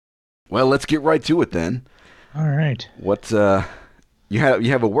Well, let's get right to it then. All right. What you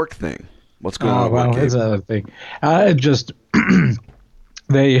have a work thing? What's going on Oh, at work, well, Gabe? that's another thing. I just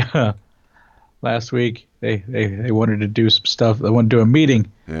they last week they wanted to do some stuff. They wanted to do a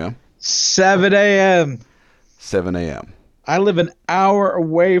meeting. Yeah, 7 a.m. 7 a.m. I live an hour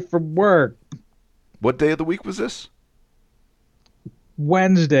away from work. What day of the week was this?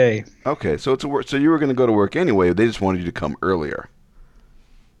 Wednesday. Okay, so it's a work. So you were going to go to work anyway. They just wanted you to come earlier.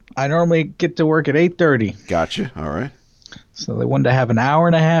 I normally get to work at 8:30, Gotcha. All right. so they wanted to have an hour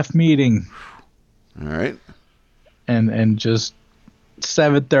and a half meeting, All right. and just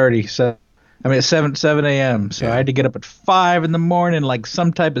 7:30. So I mean, 7 a.m. So Yeah. I had to get up at 5 in the morning like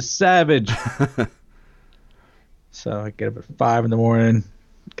some type of savage. So I get up at 5 in the morning,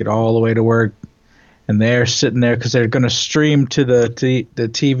 get all the way to work, and they're sitting there because they're going to stream to the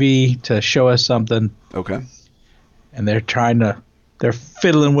TV to show us something, Okay. and they're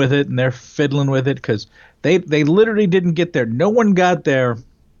fiddling with it, and they're fiddling with it because they literally didn't get there. No one got there.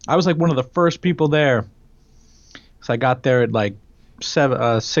 I was like one of the first people there, so I got there at like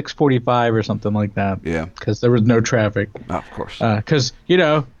 6:45 or something like that. Yeah. Because there was no traffic. Oh, of course. Because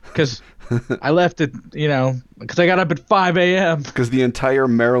I left it, because I got up at 5 a.m. Because the entire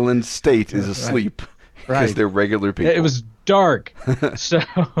Maryland state is asleep. Because Right. they're regular people. It was dark, so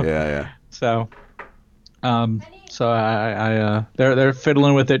Yeah. so they're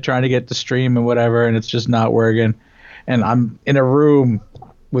fiddling with it, trying to get the stream and whatever, and it's just not working. And I'm in a room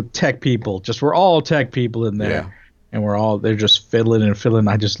with tech people. We're all tech people in there, Yeah. and they're just fiddling and fiddling.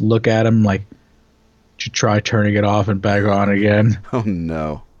 I just look at them like, "Did you try turning it off and back on again?" Oh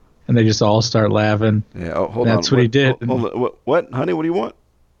no. And they just all start laughing. Yeah. Oh, hold on. That's what he did. Hold on. What, honey? What do you want?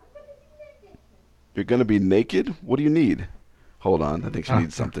 You're gonna be naked? What do you need? Hold on. I think she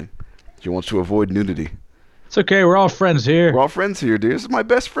needs something. She wants to avoid nudity. It's okay. We're all friends here. We're all friends here, dude. This is my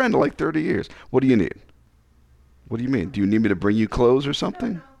best friend of like 30 years. What do you need? What do you mean? Do you need me to bring you clothes or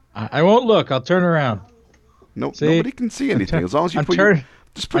something? I won't look. I'll turn around. Nope. See? Nobody can see anything as long as you I'm put turn-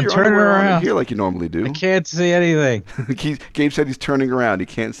 just put I'm your turning underwear on in around. here like you normally do. I can't see anything. Gabe said he's turning around. He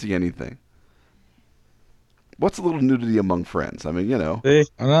can't see anything. What's a little nudity among friends? I mean, See?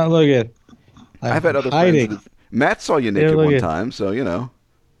 I'm not looking. I've had other hiding. friends. Matt saw you naked look one at- time, so I'm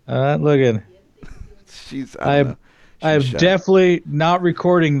not looking. she's. I don't am. know. I am She's shy. definitely not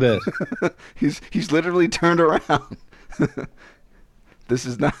recording this. He's literally turned around. This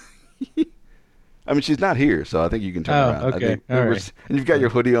is not. I mean, she's not here, so I think you can turn Oh, around. I okay. think All right. And you've got your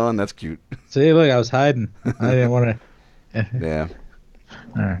hoodie on. That's cute. See, look, I was hiding. I didn't want to. Yeah.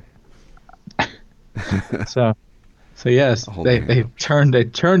 All right. So yes, Oh, they man. turned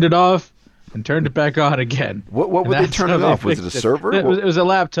it off and turned it back on again. What And would they that's turn how it they off? Was it a fixed server? It was a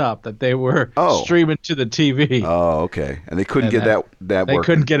laptop that they were Oh. streaming to the TV. Oh, okay. And they couldn't And get that they working.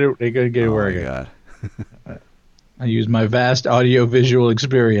 couldn't get it. They couldn't get it Oh my working. god. I used my vast audio visual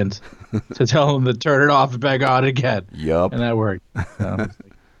experience to tell them to turn it off and back on again, Yup. and that worked. So,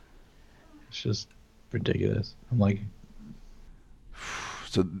 it's just ridiculous. I'm like,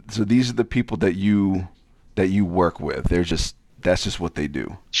 So these are the people that you work with. That's just what they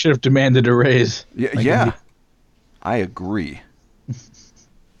do. should have demanded a raise. Yeah. Like, Yeah. I agree.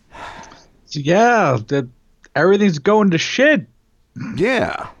 Yeah, that everything's going to shit.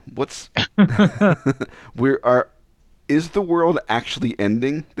 Yeah. What's is the world actually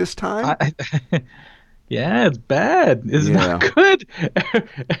ending this time? Yeah, it's bad. It's Yeah. not good.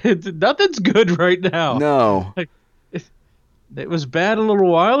 Nothing's good right now. No. It was bad a little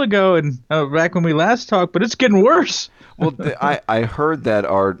while ago, and back when we last talked, but it's getting worse. Well, I heard that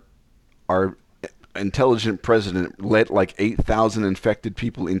our intelligent president let like 8,000 infected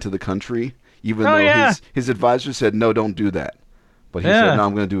people into the country, even Oh, though yeah. his advisor said no, don't do that. But he Yeah. said no,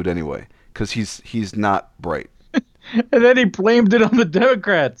 I'm going to do it anyway because he's not bright. And then he blamed it on the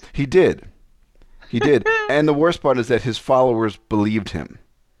Democrats. He did. And the worst part is that his followers believed him.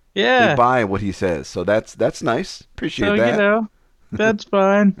 They Yeah. buy what he says. So that's nice. Appreciate So, that. that's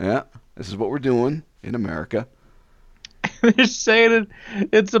fine. Yeah. This is what we're doing in America. They're saying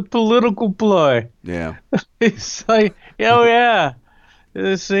it's a political ploy. Yeah. It's like, oh, yeah.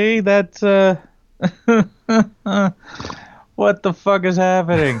 See, that's, what the fuck is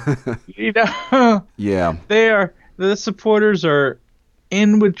happening? Yeah. The supporters are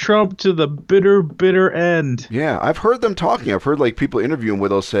in with Trump to the bitter, bitter end. Yeah. I've heard them talking. I've heard like people interviewing where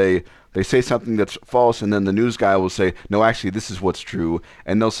they say something that's false and then the news guy will say, no, actually, this is what's true.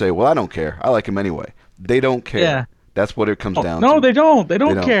 And they'll say, well, I don't care. I like him anyway. They don't care. Yeah. That's what it comes down No, to. they don't. They They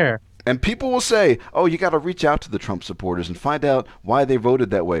don't care. And people will say, "Oh, you got to reach out to the Trump supporters and find out why they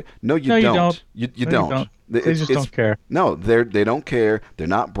voted that way." No, you don't. You No, don't. you don't. They just don't care. No, they don't care. They're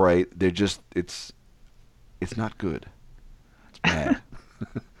not bright. They're just it's not good. It's bad.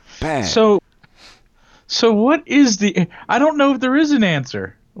 Bad. So what is the? I don't know if there is an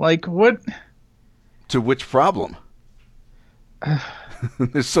answer. Like what? To which problem?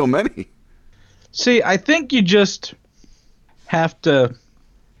 There's so many. See, I think you just have to.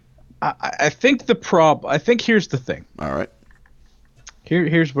 I think I think here's the thing. All right.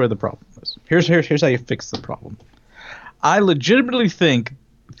 Here's where the problem is. Here's how you fix the problem. I legitimately think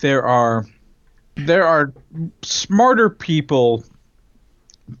there are smarter people.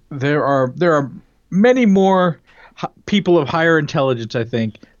 There are many more people of higher intelligence, I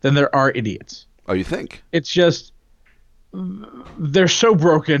think, than there are idiots. Oh, you think? It's just they're so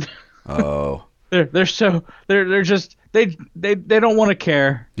broken. Oh. they're just they don't want to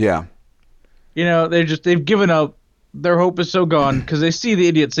care. Yeah. You know, they've given up. Their hope is so gone because they see the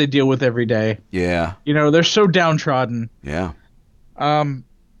idiots they deal with every day. Yeah. You know, they're so downtrodden. Yeah.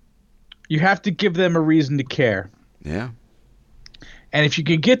 You have to give them a reason to care. Yeah. And if you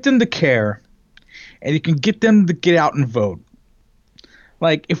can get them to care, and you can get them to get out and vote,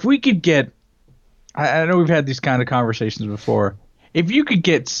 like if we could get, I know we've had these kind of conversations before. If you could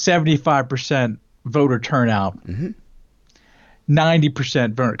get 75% voter turnout,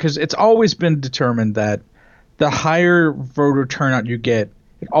 90% voter, because it's always been determined that the higher voter turnout you get,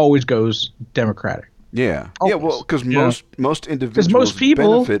 it always goes Democratic. Yeah. Always. Yeah. Well, because most individuals most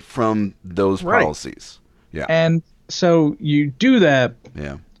people benefit from those policies. Yeah. And so you do that.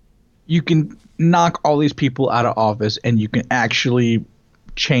 Yeah. You can knock all these people out of office, and you can actually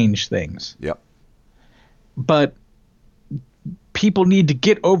change things. Yep. But people need to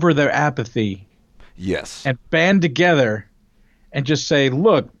get over their apathy. Yes. And band together and just say,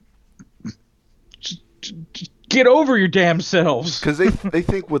 look, just get over your damn selves. Because they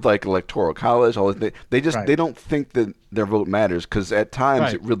think with like electoral college, they don't think that their vote matters. Because at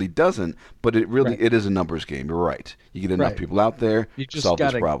times it really doesn't, but it is a numbers game. You're right. You get enough people out there, you just solve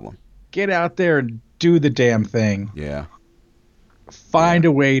this problem. Get out there and do the damn thing. Yeah. Find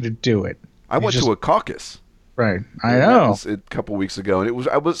a way to do it. I went to a caucus. Right. I know. That was a couple weeks ago, and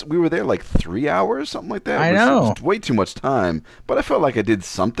we were there like 3 hours, something like that. I know. It was way too much time, but I felt like I did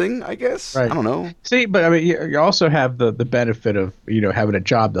something, I guess. Right. I don't know. See, but I mean, you also have the benefit of, having a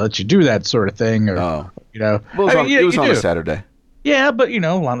job that lets you do that sort of thing, or, Well, it was on a Saturday. Yeah, but, a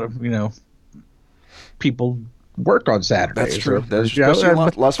lot of, people work on Saturdays. That's true. That's especially in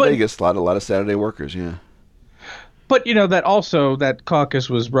Las Vegas, a lot of Saturday workers, yeah. But, that caucus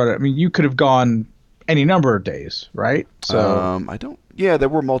was run, I mean, you could have gone any number of days, right? So I don't. Yeah, there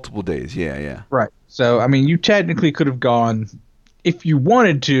were multiple days. Yeah. Right. So I mean, you technically could have gone, if you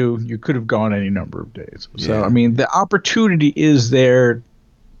wanted to. You could have gone any number of days. So Yeah. I mean, the opportunity is there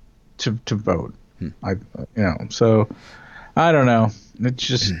to vote. So I don't know. It's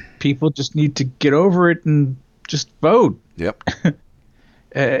just people just need to get over it and just vote. Yep.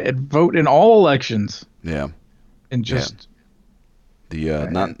 And vote in all elections. Yeah. And just.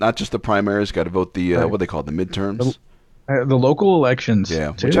 Not just the primaries, got to vote the what they call the midterms. The local elections.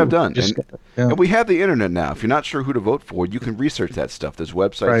 Yeah, too. which I've done. Yeah. And we have the internet now. If you're not sure who to vote for, you can research that stuff. There's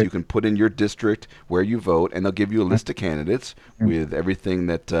websites you can put in your district where you vote, and they'll give you a list of candidates with everything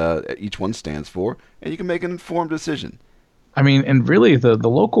that each one stands for, and you can make an informed decision. I mean, and really, the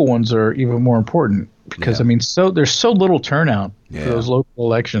local ones are even more important because I mean, there's so little turnout for those local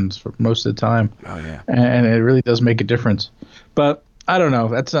elections for most of the time. Oh yeah, and it really does make a difference. But I don't know.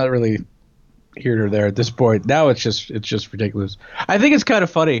 That's not really here or there at this point. Now it's just ridiculous. I think it's kind of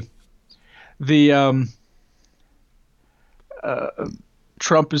funny. The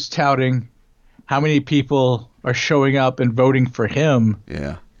Trump is touting how many people are showing up and voting for him.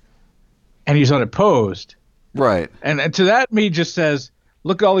 Yeah, and he's unopposed. Right. And to that, me just says,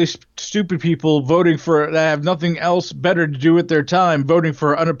 look at all these stupid people voting that have nothing else better to do with their time, voting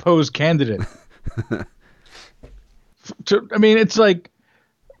for an unopposed candidate. I mean, it's like,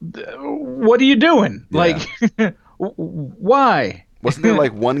 what are you doing? Yeah. Like, why? Wasn't there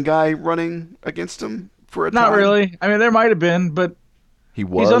like one guy running against him for a time? Not really. I mean, there might have been, but he's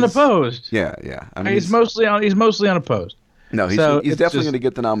unopposed. Yeah. I mean, he's mostly unopposed. No, he's So definitely just- going to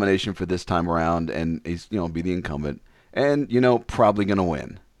get the nomination for this time around, and he's be the incumbent, and probably going to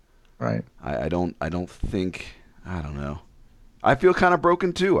win. Right. I don't know. I feel kind of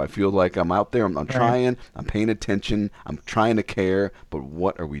broken too. I feel like I'm out there. I'm trying. I'm paying attention. I'm trying to care. But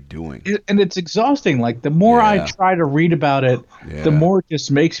what are we doing? And it's exhausting. Like the more I Yeah. try to read about it, Yeah. the more it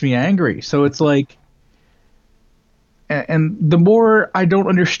just makes me angry. So it's like, and the more I don't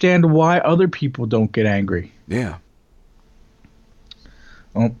understand why other people don't get angry. Yeah.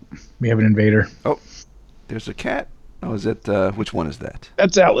 Oh, we have an invader. Oh, there's a cat. Oh, is that which one is that?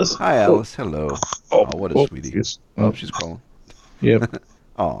 That's Alice. Hi, Alice. Hello. Oh, What a sweetie. Geez. Oh, she's crawling. Yep.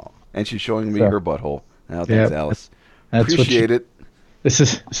 Oh, and she's showing me her butthole. Now, thanks, Yep. Alice. That's Appreciate it. This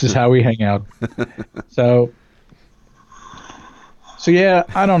is how we hang out. So yeah,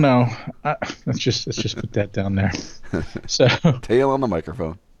 I don't know. Let's just put that down there. So Tail on the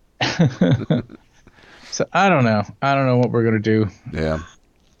microphone. So I don't know. I don't know what we're gonna do. Yeah.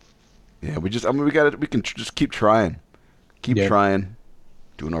 Yeah, we can just keep trying. Keep trying,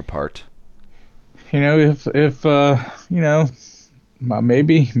 doing our part. If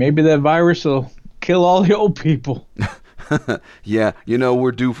maybe that virus will kill all the old people. Yeah,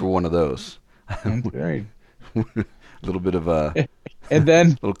 we're due for one of those. That's right. A little bit of a and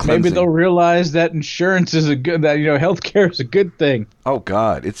then maybe they'll realize that insurance is healthcare is a good thing. Oh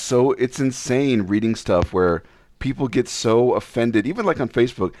God, it's insane reading stuff where people get so offended, even like on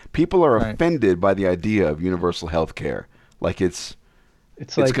Facebook, people are offended by the idea of universal health care. Like it's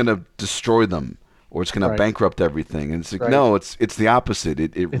going to destroy them, or it's going to bankrupt everything. And it's like, no, it's the opposite.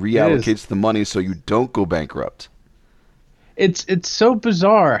 It reallocates the money so you don't go bankrupt. It's so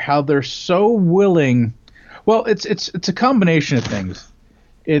bizarre how they're so willing. Well, it's a combination of things.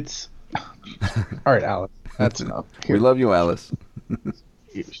 It's all right, Alice. That's enough. Here. We love you, Alice.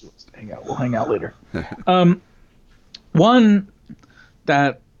 She wants to hang out. We'll hang out later. One,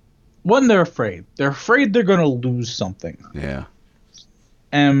 they're afraid. They're afraid they're going to lose something. Yeah.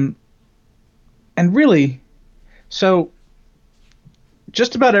 And really, so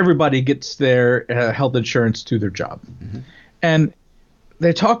just about everybody gets their health insurance through their job. Mm-hmm. And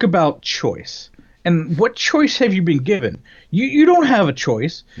they talk about choice. And what choice have you been given? You don't have a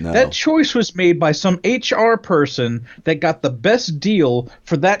choice. No. That choice was made by some HR person that got the best deal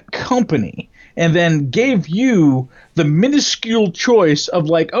for that company and then gave you the minuscule choice of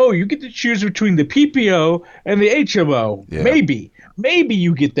like, oh, you get to choose between the PPO and the HMO. Yeah. Maybe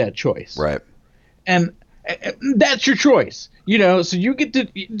you get that choice. Right. And that's your choice. So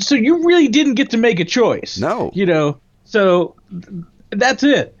you really didn't get to make a choice. No. So that's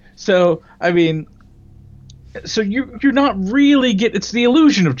it. So, I mean, you're not really it's the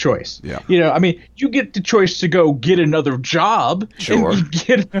illusion of choice. Yeah. You get the choice to go get another job. Sure.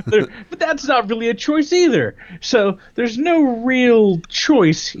 But that's not really a choice either. So there's no real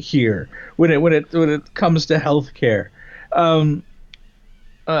choice here when it comes to healthcare.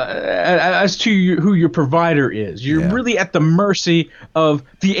 As to who your provider is, you're really at the mercy of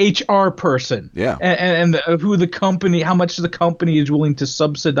the HR person. Yeah. And who the company, how much the company is willing to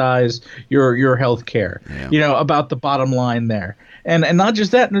subsidize your health care. Yeah. About the bottom line there. And not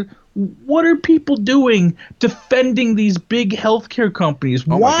just that, what are people doing defending these big healthcare companies?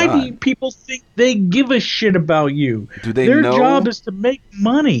 Why do people think they give a shit about you? Do they Their know? job is to make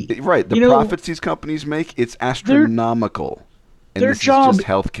money. Right. The profits these companies make, it's astronomical. And their job is just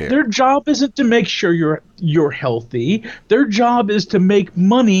healthcare. Their job isn't to make sure you're healthy. Their job is to make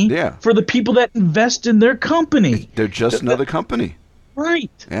money for the people that invest in their company. They're just another company.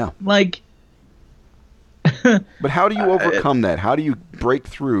 Right. Yeah. Like But how do you overcome that? How do you break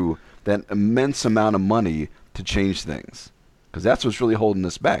through that immense amount of money to change things? Because that's what's really holding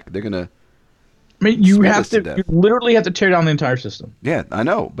us back. They're going to you literally have to tear down the entire system. Yeah, I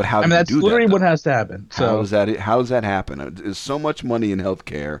know, but how do you do that? That's literally what has to happen. So how does that happen? There's so much money in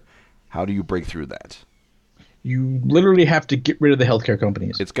healthcare. How do you break through that? You literally have to get rid of the healthcare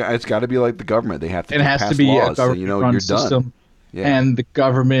companies. It's got to be like the government. They have to pass laws a so you're system, done. Yeah. And the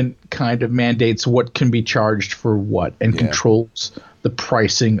government kind of mandates what can be charged for what and controls the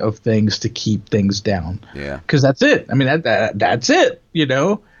pricing of things to keep things down. Yeah. Because that's it. I mean, that's it,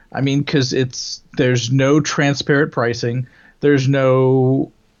 because there's no transparent pricing. There's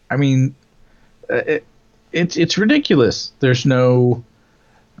no, it's ridiculous. There's no,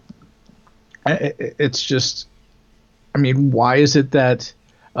 it's just, why is it that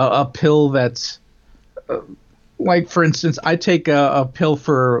a pill that's, like, for instance, I take a pill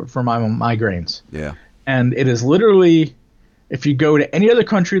for my migraines. Yeah. And it is literally, if you go to any other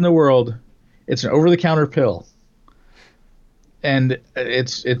country in the world, it's an over-the-counter pill. And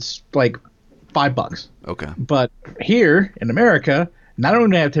it's like $5. Okay. But here in America, not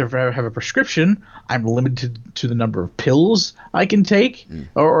only do I have to have a prescription, I'm limited to the number of pills I can take,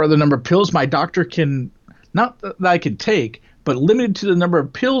 or the number of pills my doctor can, not that I can take, but limited to the number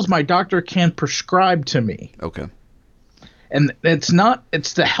of pills my doctor can prescribe to me. Okay. And it's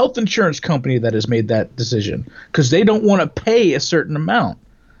the health insurance company that has made that decision because they don't want to pay a certain amount.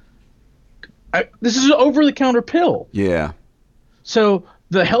 this is an over-the-counter pill. Yeah. So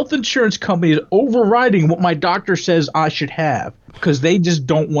the health insurance company is overriding what my doctor says I should have because they just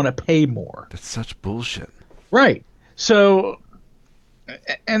don't want to pay more. That's such bullshit. Right. So,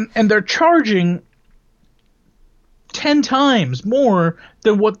 and they're charging 10 times more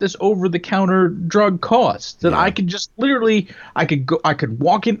than what this over-the-counter drug costs. That I could just literally, I could go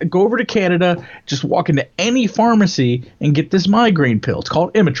over to Canada, just walk into any pharmacy and get this migraine pill. It's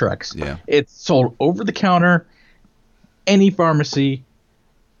called Imitrex. Yeah. It's sold over-the-counter, any pharmacy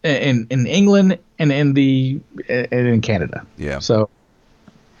in England and in Canada. Yeah. So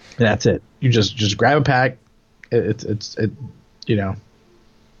that's it. You just grab a pack. It's you know,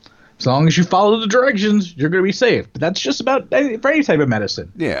 as long as you follow the directions, you're going to be safe. But that's just about for any type of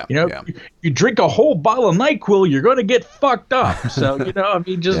medicine. Yeah. You know, you drink a whole bottle of NyQuil, you're going to get fucked up. So, you know, I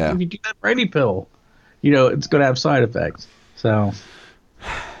mean, just if you do that for any pill, you know, it's going to have side effects. So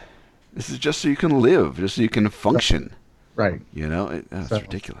this is just so you can live, just so you can function. Right. You know, that's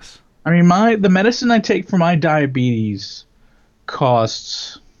ridiculous. I mean, the medicine I take for my diabetes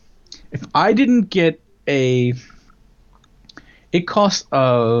costs, if I didn't get it costs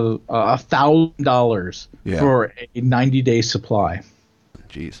 $1,000 for a 90-day supply.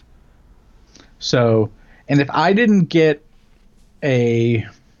 Jeez. So, and if I didn't get and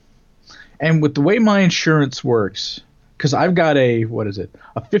with the way my insurance works, because I've got a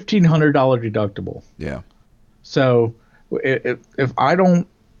 $1,500 deductible. Yeah. So if I don't,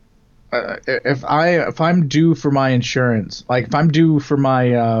 if I'm due for my insurance, like if I'm due for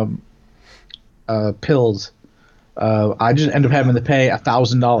my pills, I just end up having to pay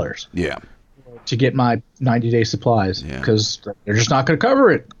 $1,000. Yeah. To get my 90-day supplies because they're just not going to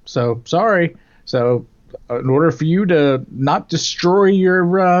cover it. So sorry. So in order for you to not destroy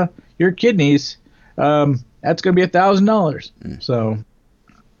your kidneys, that's going to be $1,000. So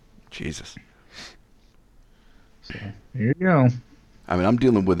Jesus. So here you go. I mean, I'm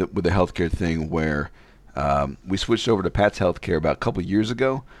dealing with the healthcare thing where we switched over to Pat's Healthcare about a couple years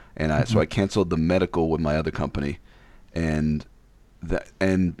ago, and so I canceled the medical with my other company, and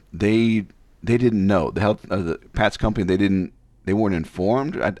they didn't know the Pat's company. They weren't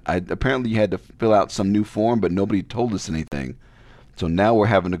informed. Apparently you had to fill out some new form, but nobody told us anything. So now we're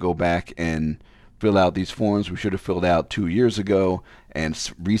having to go back and fill out these forms we should have filled out 2 years ago and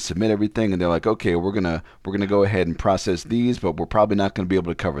resubmit everything. And they're like, okay, we're gonna go ahead and process these, but we're probably not going to be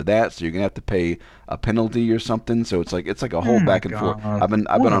able to cover that. So you're gonna have to pay a penalty or something. So it's like a whole back and forth. I've been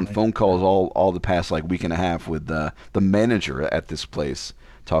on phone calls all the past like week and a half with the manager at this place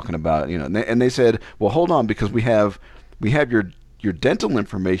talking about, you know, and they said, well, hold on, because we have your dental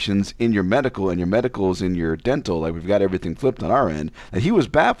information's in your medical, and your medical's in your dental. Like, we've got everything flipped on our end. And he was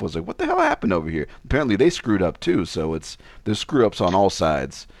baffled. Was like, what the hell happened over here? Apparently they screwed up too. So there's screw ups on all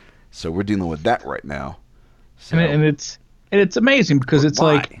sides. So we're dealing with that right now. So, and it's amazing because it's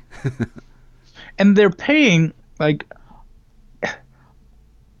why? like, and they're paying like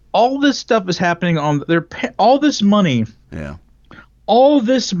all this stuff is happening on all this money. Yeah. All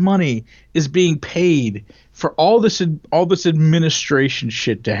this money is being paid for all this administration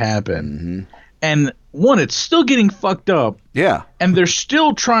shit to happen. Mm-hmm. And one, it's still getting fucked up. Yeah. And they're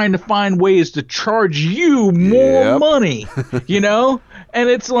still trying to find ways to charge you more money, you know? And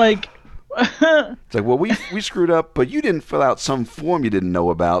it's like it's like, well, we screwed up, but you didn't fill out some form you didn't know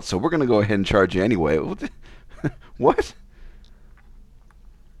about, so we're going to go ahead and charge you anyway. What?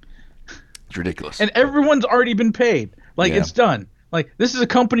 It's ridiculous. And everyone's already been paid. Like, it's done. Like, this is a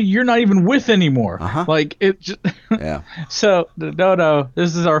company you're not even with anymore. Uh-huh. Like, it just... Yeah. So, no,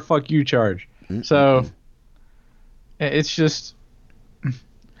 this is our fuck you charge. Mm-hmm. So, it's just...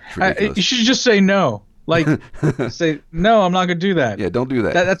 you should just say no. Like, say, no, I'm not going to do that. Yeah, don't do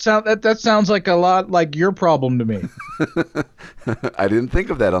that. That sounds like a lot like your problem to me. I didn't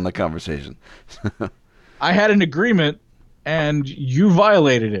think of that on the conversation. I had an agreement, and you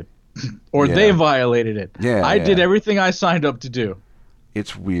violated it. Or they violated it. Yeah, I did everything I signed up to do.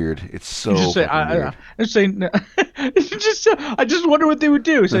 It's weird. It's so just say, weird. No. I just wonder what they would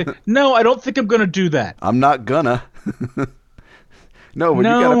do. Say, no, I don't think I'm going to do that. I'm not gonna. No, but you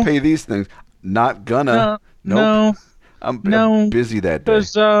got to pay these things. Not gonna. Nope. I'm busy that day.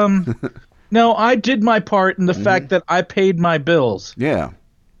 Because, no, I did my part in the fact that I paid my bills. Yeah.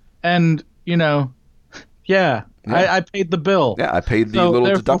 And, you know, yeah. I paid the bill. Yeah, I paid the little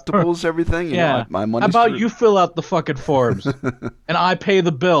deductibles, everything. You know, my money's How about you fill out the fucking forms, and I pay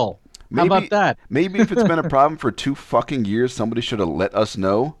the bill? How about that? Maybe if it's been a problem for 2 fucking years, somebody should have let us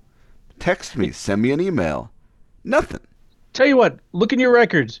know. Text me, send me an email. Nothing. Tell you what, look in your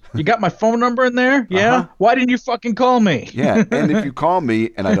records. You got my phone number in there? Yeah? Uh-huh. Why didn't you fucking call me? Yeah, and if you call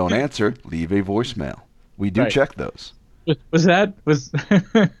me and I don't answer, leave a voicemail. We do Right. check those. Was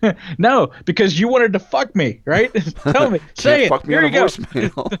no, because you wanted to fuck me, right? Tell me. Say Can't it. fuck me Here on you a go.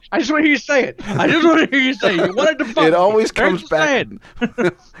 voicemail. I just want to hear you say it. I just want to hear you say it. You wanted to fuck It me. always There's comes the back.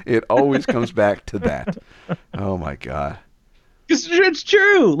 saying. It always comes back to that. Oh my god. 'Cause it's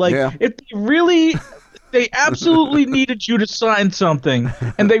true. Like, Yeah. if they absolutely needed you to sign something,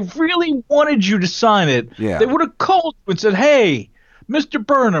 and they really wanted you to sign it, Yeah. they would have called you and said, "Hey, Mr.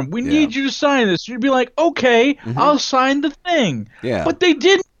 Burnham, we need you to sign this." You'd be like, "Okay, I'll sign the thing." Yeah. But they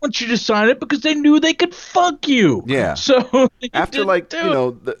didn't want you to sign it because they knew they could fuck you. Yeah. So they After didn't like, do you it.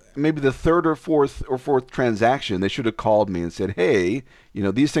 know, maybe the third or fourth transaction, they should have called me and said, "Hey, you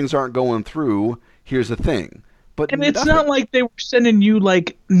know, these things aren't going through. Here's the thing." But And it's nothing. not like they were sending you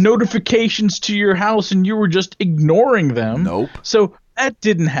like notifications to your house and you were just ignoring them. Nope. So that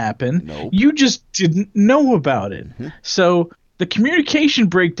didn't happen. Nope. You just didn't know about it. So the communication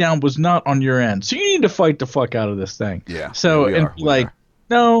breakdown was not on your end. So you need to fight the fuck out of this thing. Yeah. So we and are, we like, are.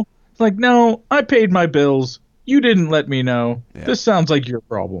 no, like no, I paid my bills. You didn't let me know. Yeah. This sounds like your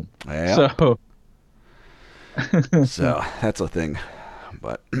problem. Yeah. So So that's a thing.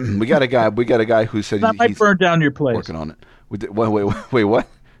 But we got a guy who said that might he's burn down your place. working on it. Wait, what?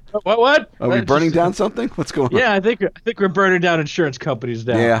 What? Are we burning down something? What's going on? Yeah, I think we're burning down insurance companies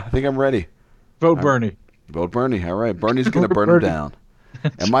down. Yeah, I think I'm ready. Vote Bernie. Vote Bernie. All right, Bernie's gonna burn him Bernie. down.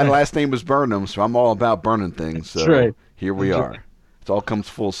 And my last name is Burnham, so I'm all about burning things. So That's right. here we That's are. It all comes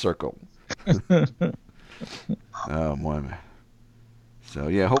full circle. Oh boy. So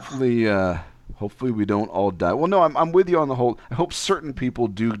yeah, hopefully we don't all die. Well, no, I'm with you on the whole. I hope certain people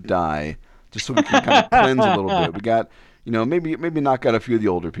do die, just so we can kind of cleanse a little bit. We got, you know, maybe knock out a few of the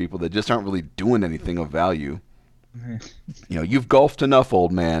older people that just aren't really doing anything of value. You know, you've golfed enough,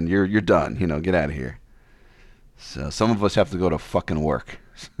 old man. You're done. You know, get out of here. So some of us have to go to fucking work.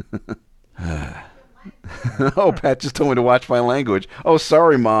 Oh, Pat just told me to watch my language. Oh,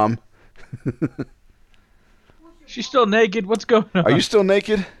 sorry, Mom. She's still naked. What's going on? Are you still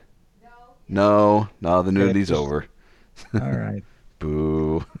naked? No, the nudity's over. All right.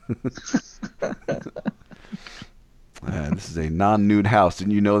 Boo. This is a non-nude house.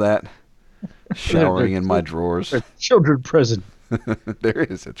 Didn't you know that? Showering in my drawers. Children present. There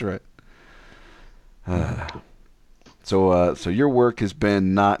is. That's right. So your work has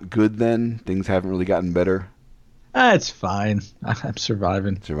been not good then? Things haven't really gotten better? It's fine. I'm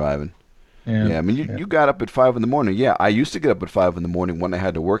surviving. Surviving. Yeah. I mean, you got up at 5 in the morning. Yeah, I used to get up at 5 in the morning when I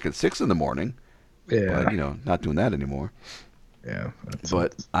had to work at 6 in the morning. Yeah. But, you know, not doing that anymore. Yeah.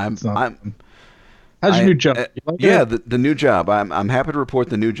 But I'm How's your new job? You like yeah, it? the new job. I'm happy to report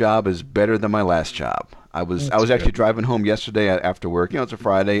the new job is better than my last job. I was actually driving home yesterday after work. You know, it's a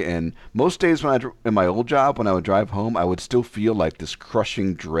Friday, and most days in my old job when I would drive home, I would still feel like this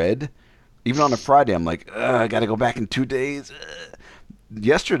crushing dread. Even on a Friday, I'm like, I got to go back in 2 days.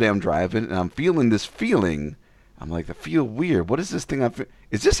 Yesterday, I'm driving and I'm feeling this feeling. I'm like, I feel weird. What is this thing?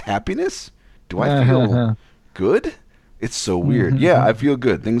 Is this happiness? Do I feel good? It's so weird. Yeah, I feel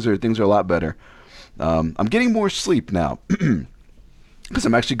good. Things are a lot better. I'm getting more sleep now because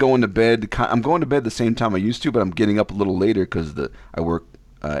I'm actually going to bed. I'm going to bed the same time I used to, but I'm getting up a little later because I work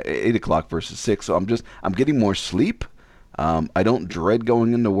 8 o'clock versus 6. So I'm getting more sleep. I don't dread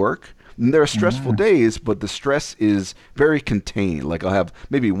going into work. And there are stressful days, but the stress is very contained. Like I'll have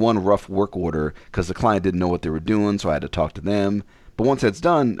maybe one rough work order because the client didn't know what they were doing, so I had to talk to them. But once that's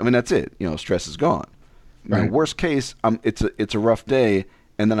done, I mean that's it. You know, stress is gone. Right. You know, worst case, it's a rough day,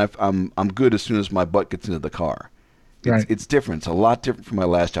 and then I'm good as soon as my butt gets into the car. It's different. It's a lot different from my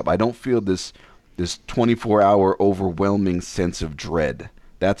last job. I don't feel this 24-hour overwhelming sense of dread.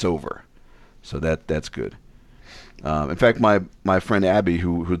 That's over. So that's good. In fact, my friend Abby,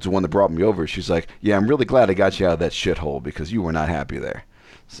 who's the one that brought me over, she's like, "Yeah, I'm really glad I got you out of that shithole because you were not happy there."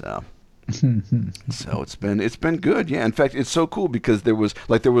 So it's been good. Yeah. In fact, it's so cool because there was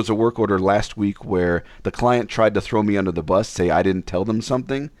a work order last week where the client tried to throw me under the bus, say I didn't tell them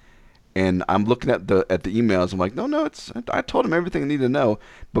something. And I'm looking at the emails. I'm like, no, I told him everything I need to know.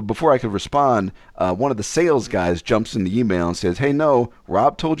 But before I could respond, one of the sales guys jumps in the email and says, "Hey, no,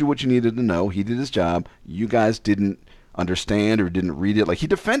 Rob told you what you needed to know. He did his job. You guys didn't understand or didn't read it." Like he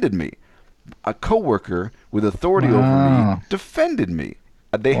defended me. A coworker with authority over me defended me.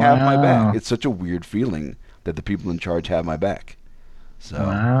 They have my back. It's such a weird feeling that the people in charge have my back.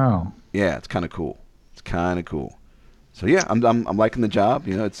 So yeah, it's kind of cool. So yeah, I'm liking the job.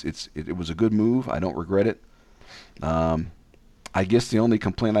 You know, it was a good move. I don't regret it. I guess the only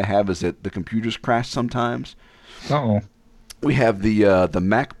complaint I have is that the computers crash sometimes. Uh-oh. We have the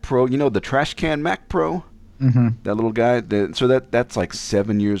Mac Pro. You know, the trash can Mac Pro. Mm-hmm. That little guy. So that's like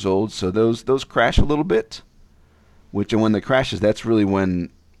 7 years old. So those crash a little bit. And when they crashes, that's really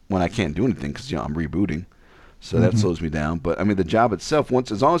when I can't do anything because I'm rebooting. So that slows me down. But I mean, the job itself,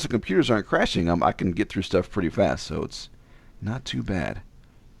 as long as the computers aren't crashing, I can get through stuff pretty fast. So it's not too bad.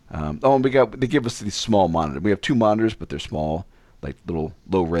 And they give us these small monitors. We have 2 monitors, but they're small, like little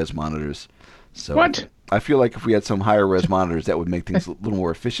low res monitors. So What? I feel like if we had some higher res monitors, that would make things a little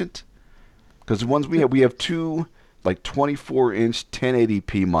more efficient. Because the ones we have 2 like 24-inch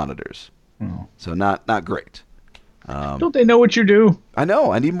 1080p monitors. Oh. So not great. Don't they know what you do? I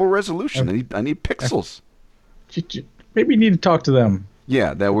know. I need more resolution. I need pixels. Maybe you need to talk to them.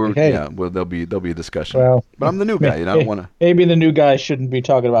 Yeah, Well, there'll be a discussion. Well, but I'm the new guy, I don't want to. Maybe the new guy shouldn't be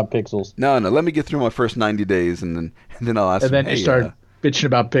talking about pixels. No. Let me get through my first 90 days, and then I'll ask. And then you start bitching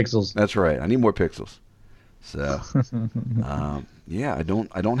about pixels. That's right. I need more pixels. So, yeah, I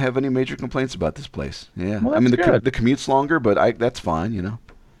don't have any major complaints about this place. Yeah, well, I mean good. the commute's longer, but that's fine,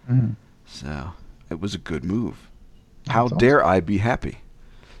 Mm-hmm. So it was a good move. How dare I be happy?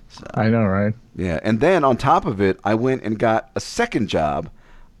 So, I know, right? Yeah, and then on top of it, I went and got a second job.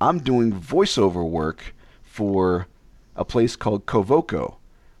 I'm doing voiceover work for a place called Covoco.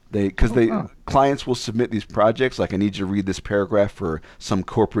 Clients will submit these projects, like I need you to read this paragraph for some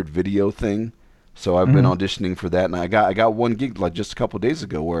corporate video thing. So I've been auditioning for that, and I got one gig like just a couple of days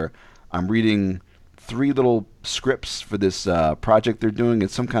ago where I'm reading 3 little scripts for this project they're doing.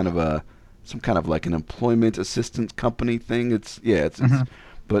 It's some kind of like an employment assistance company thing.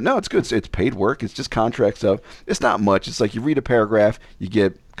 But no, it's good. It's paid work. It's just contract stuff. It's not much. It's like you read a paragraph, you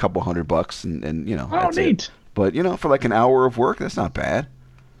get a couple $100, and that's neat. it. But for like an hour of work, that's not bad.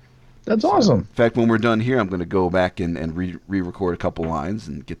 That's awesome. In fact, when we're done here, I'm going to go back and re-record a couple lines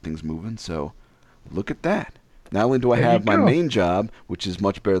and get things moving. So look at that. Not only do I have my main job, which is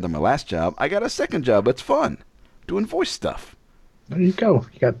much better than my last job, I got a second job that's fun, doing voice stuff. There you go.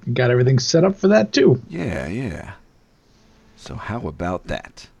 You got everything set up for that too. Yeah. So how about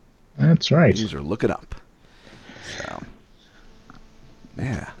that? That's right. These are looking up. So,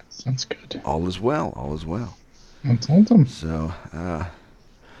 yeah. Sounds good. All is well. That's awesome.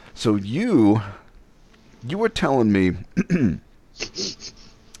 So you were telling me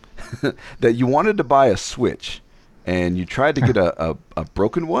that you wanted to buy a Switch, and you tried to get a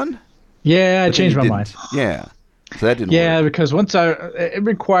broken one? Yeah, I changed my mind. Yeah. So that didn't work. Yeah, because it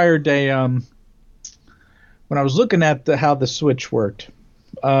required a when I was looking at how the Switch worked,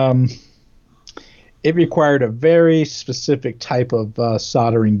 it required a very specific type of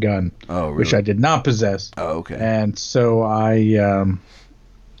soldering gun, which I did not possess. Oh, okay. And so I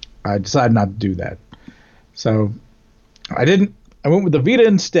decided not to do that. So I didn't. I went with the Vita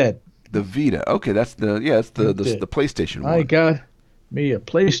instead. The Vita. Okay, that's the PlayStation one. I got me a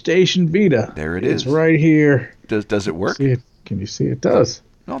PlayStation Vita. There it is. It's right here. Does it work? See it? Can you see it? It does.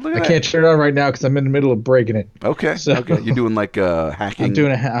 Oh, look at I that. can't turn it on right now because I'm in the middle of breaking it. Okay. Okay. You're doing like hacking. I'm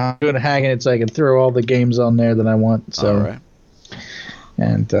doing a hacking it so I can throw all the games on there that I want. So. All right.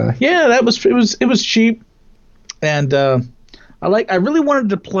 And it was cheap, and I really wanted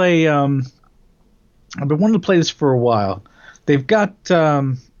to play. I've been wanting to play this for a while. They've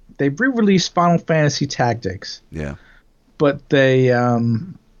re-released Final Fantasy Tactics. Yeah. But they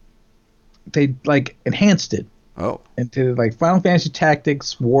like enhanced it. Oh. Into like Final Fantasy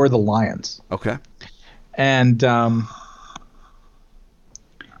Tactics War of the Lions. Okay. And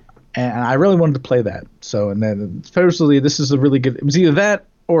I really wanted to play that. So, and then supposedly this is a really good. It was either that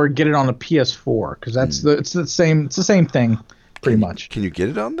or get it on the PS4 because it's the same thing, pretty much. Can you get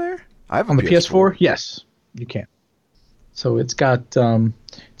it on there? I have on the PS4. Yes, you can. So it's got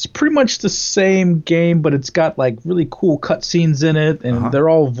it's pretty much the same game, but it's got like really cool cutscenes in it, and they're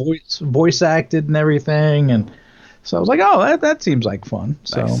all voice acted and everything. And so I was like, oh, that seems like fun.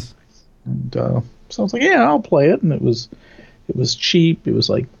 Nice. So I was like, yeah, I'll play it, and it was cheap. It was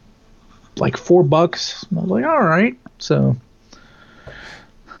like $4. And I was like, all right. So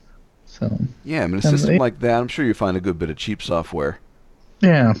yeah, I mean a system like that, I'm sure you find a good bit of cheap software.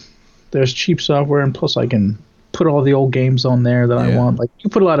 Yeah, there's cheap software, and plus I can put all the old games on there that I want. Like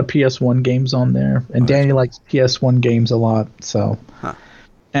you put a lot of PS1 games on there, and Danny likes PS1 games a lot. So,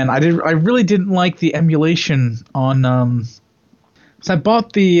 and I really didn't like the emulation on. So I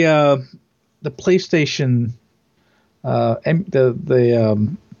bought the PlayStation,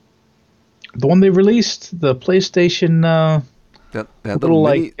 the one they released, the PlayStation. That little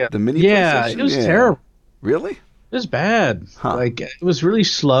mini, the mini. Yeah, it was terrible. Really? It was bad. Like it was really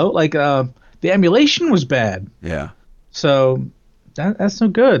slow. Like the emulation was bad. Yeah. So that's no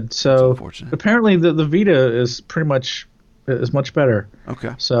good. So unfortunate. Apparently the Vita is pretty much is much better.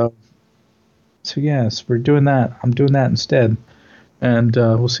 Okay. So yes, we're doing that. I'm doing that instead, and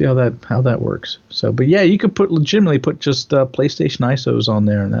we'll see how that works. So, but yeah, you could legitimately put just PlayStation ISOs on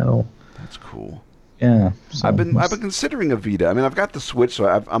there, and that'll. That's cool. Yeah. So I've been considering a Vita. I mean, I've got the Switch,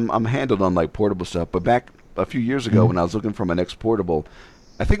 so I'm handled on like portable stuff. But back a few years ago, when I was looking for my next portable,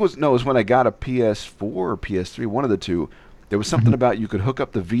 I think it was when I got a PS4 or PS3, one of the two. There was something about you could hook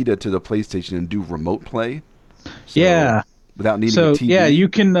up the Vita to the PlayStation and do remote play. So, yeah. Without needing a TV. Yeah, you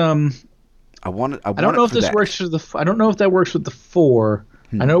can. I don't know if this works for the. I don't know if that works with the 4.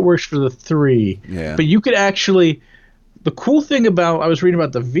 I know it works for the 3. Yeah. But you could actually. The cool thing about I was reading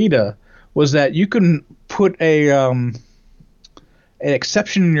about the Vita was that you can put an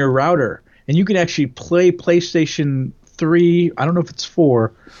exception in your router, and you can actually play PlayStation 3. I don't know if it's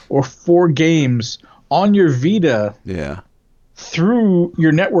 4 or 4 games on your Vita. Yeah. Through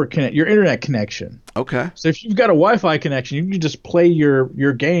your your internet connection. Okay. So if you've got a Wi-Fi connection, you can just play your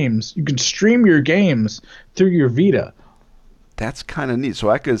games. You can stream your games through your Vita. That's kind of neat. So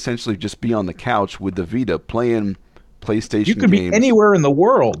I could essentially just be on the couch with the Vita playing PlayStation games. You could be anywhere in the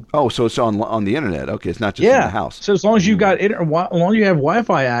world. Oh, so it's on the internet. Okay, it's not just in the house. So as long as you got as long as you have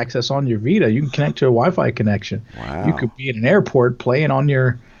Wi-Fi access on your Vita, you can connect to a Wi-Fi connection. Wow. You could be in an airport playing on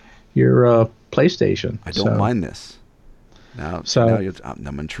your PlayStation. I don't mind this. Now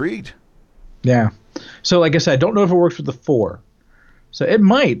I'm intrigued. Yeah. So like I said, I don't know if it works with the 4. So it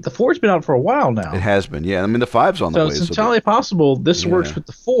might. The 4's been out for a while now. It has been, yeah. I mean, the 5's on the way. So it's entirely possible this works with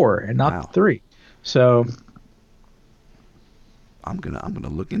the 4 and not the 3. So I'm gonna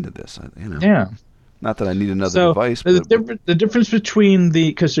look into this. Yeah. Not that I need another device. But the difference between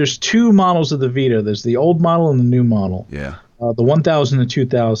because there's 2 models of the Vita. There's the old model and the new model. Yeah. The 1000 and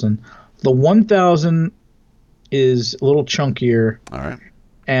 2000. The 1000 is a little chunkier. All right.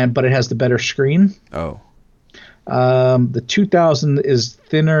 But it has the better screen. Oh. The 2000 is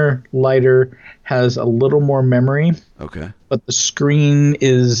thinner, lighter, has a little more memory. Okay. But the screen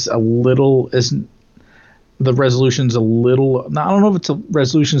is the resolution's a little. I don't know if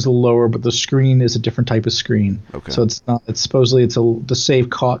resolution's lower, but the screen is a different type of screen. Okay. So it's not. It's supposedly to save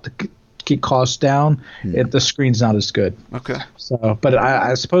cost, to keep costs down. The screen's not as good. Okay. So, but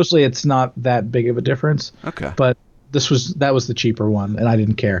I supposedly it's not that big of a difference. Okay. But that was the cheaper one, and I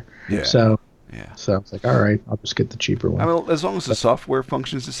didn't care. Yeah. So I was like, all right, I'll just get the cheaper one. I mean, as long as the software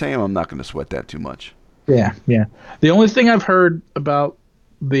functions the same, I'm not going to sweat that too much. Yeah. The only thing I've heard about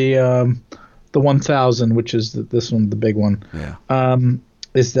the 1000, which is this one, the big one,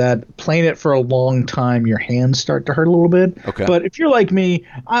 is that playing it for a long time, your hands start to hurt a little bit. Okay. But if you're like me,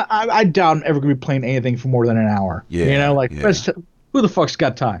 I doubt I'm ever going to be playing anything for more than an hour. Yeah. Who the fuck's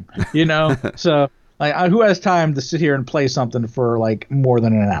got time? So. Like, who has time to sit here and play something for like more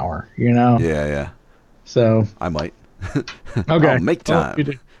than an hour? Yeah. So I might. Okay. I'll make time.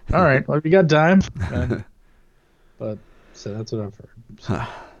 Well, all right. Well, if you got time. But so that's what I've heard. So,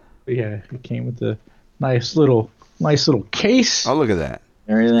 but yeah, it came with the nice little case. Oh, look at that.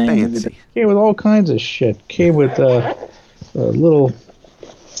 Everything. Fancy. Came with all kinds of shit. Came with a little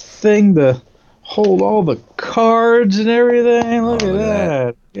thing to hold all the cards and everything. Look at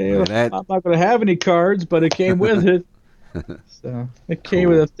that. I'm not going to have any cards, but it came with it. So it came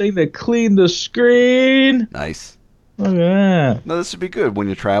with a thing that cleaned the screen. Nice. Look at that. No, this would be good when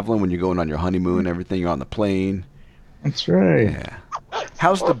you're traveling, when you're going on your honeymoon and everything. You're on the plane. That's right. Yeah.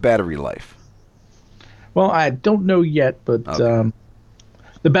 How's the battery life? Well, I don't know yet, but Okay.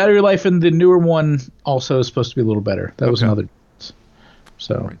 the battery life in the newer one also is supposed to be a little better. That was another.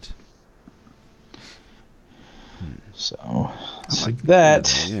 So. Right. So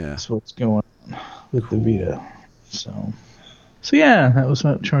that's what's going on with the Vita. So yeah, that was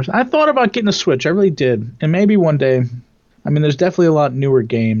my choice. I thought about getting a Switch. I really did, and maybe one day. I mean, there's definitely a lot newer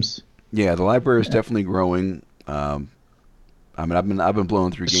games. Yeah, the library is definitely growing. I mean, I've been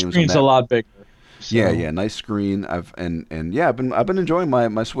blowing through games. The screen's a lot bigger. So. Yeah, nice screen. I've been enjoying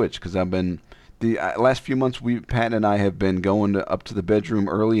my Switch because I've been. The last few months, Pat and I have been going up to the bedroom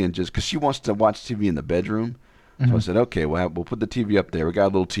early and just because she wants to watch TV in the bedroom. So I said, okay, we'll put the TV up there. We got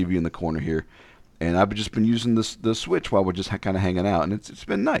a little TV in the corner here, and I've just been using the Switch while we're just kind of hanging out, and it's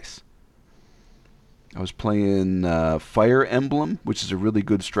been nice. I was playing Fire Emblem, which is a really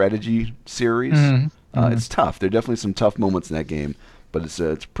good strategy series. It's tough. There are definitely some tough moments in that game, but it's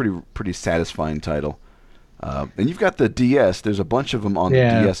a pretty satisfying title. And you've got the DS. There's a bunch of them on the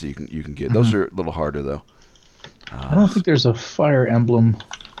DS that you can get. Those are a little harder though. I don't think there's a Fire Emblem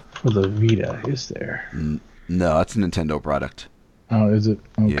for the Vita, is there? No, that's a Nintendo product. Oh, is it?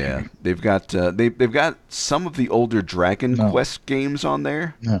 Okay. Yeah, they've got they've got some of the older Dragon Quest games on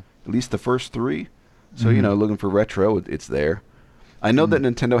there. No. At least the first 3. So looking for retro, it's there. I know that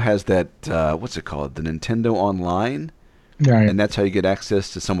Nintendo has that what's it called, the Nintendo Online, Right. and that's how you get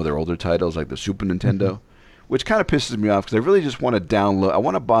access to some of their older titles like the Super Nintendo, which kind of pisses me off because I really just want to download. I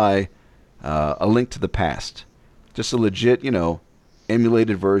want to buy A Link to the Past, just a legit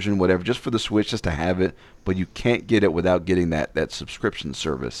emulated version, whatever, just for the Switch, just to have it. But you can't get it without getting that subscription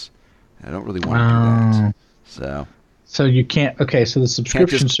service. I don't really want to do that. So you can't. Okay, so the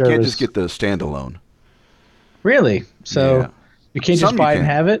subscription service. Can't just get the standalone. Really? So Yeah. you can't just buy it and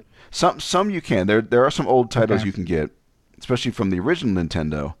have it? Some you can. There are some old titles you can get, especially from the original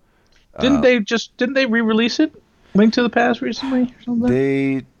Nintendo. Didn't they re-release it? Link to the Past recently or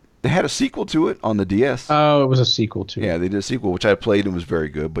something? They had a sequel to it on the DS. Oh, it was a sequel too. Yeah, they did a sequel which I played and was very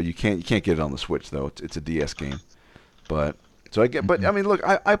good, but you can't get it on the Switch though. It's a DS game. But I mean, look,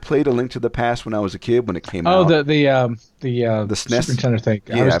 I played A Link to the Past when I was a kid when it came out. Oh, the SNES Super Nintendo thing.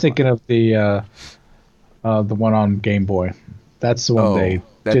 Yeah, I was thinking of the one on Game Boy. That's the one they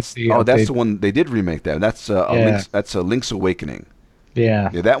did. That's the one they did remake that. That's a Link's Awakening. Yeah.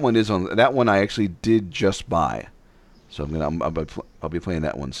 Yeah, that one is on. That one I actually did just buy, so I'll be playing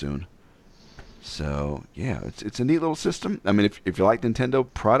that one soon. So yeah, it's a neat little system. I mean, if you like Nintendo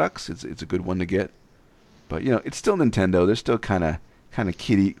products, it's a good one to get. But it's still Nintendo. They're still kind of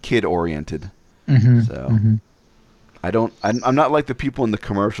kid oriented. So I'm not like the people in the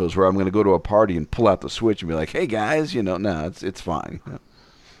commercials where I'm going to go to a party and pull out the Switch and be like, "Hey guys, no, it's fine."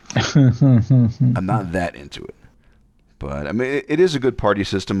 I'm not that into it. But I mean, it is a good party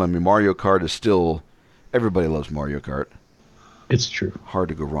system. I mean, Mario Kart is still, everybody loves Mario Kart. It's true. Hard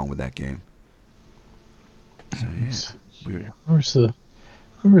to go wrong with that game. So, yeah.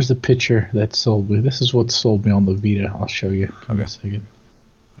 Where's the picture that sold me? This is what sold me on the Vita. I'll show you. Give me a second.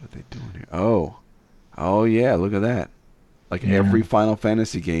 What are they doing here? Oh yeah, look at that. Like every Final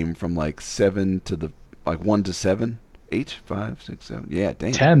Fantasy game from like 7 to the 1 to 7, 8, 5, 6, 7. Yeah,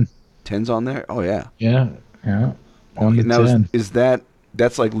 dang. 10. 10's on there. Oh yeah. Yeah. 1 to now 10. Is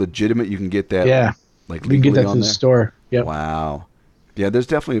that's like legitimate? You can get that. Yeah. Like you can get that on to the there? store. Yep. Wow. Yeah, there's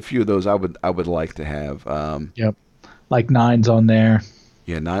definitely a few of those I would like to have. Yep. Like 9's on there.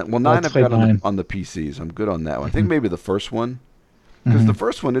 Yeah, 9. Well, 9 I've got on the PCs. I'm good on that one. I think maybe the first one. Because the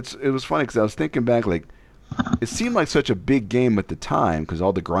first one, it was funny because I was thinking back, like, it seemed like such a big game at the time because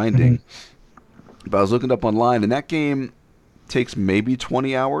all the grinding. But I was looking up online, and that game takes maybe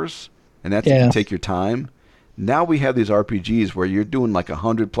 20 hours, and that's if you take your time. Now we have these RPGs where you're doing like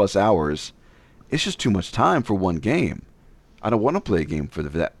 100+ hours. It's just too much time for one game. I don't want to play a game for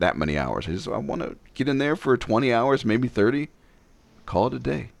that many hours. I want to get in there for 20 hours, maybe 30. Call it a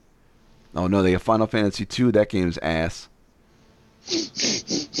day. Oh no, they have Final Fantasy II. That game's ass.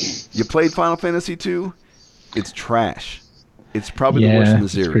 You played Final Fantasy II? It's trash. It's probably the worst in the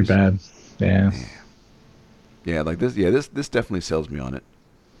series. It's pretty bad. Yeah. Yeah, like this. Yeah, this definitely sells me on it.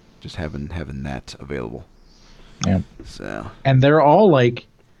 Just having that available. Yeah. So. And they're all like,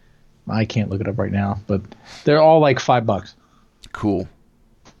 I can't look it up right now, but they're all like $5. Cool.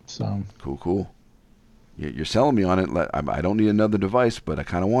 So. Cool. You're selling me on it. I don't need another device, but I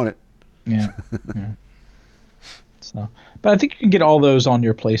kind of want it. Yeah. So, but I think you can get all those on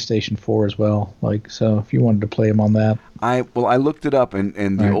your PlayStation 4 as well. Like, so if you wanted to play them on that. I looked it up,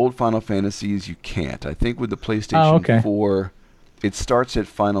 and the old Final Fantasies you can't. I think with the PlayStation 4, it starts at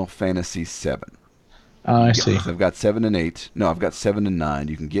Final Fantasy 7. Oh, I see. I've got 7 and 8. No, I've got 7 and 9.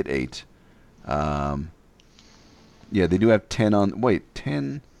 You can get 8. Yeah, they do have 10 on. Wait,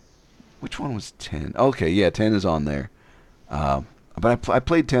 10. Which one was 10? Okay, yeah, 10 is on there. But I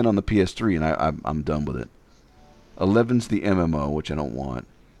played 10 on the PS3, and I'm done with it. 11's the MMO, which I don't want.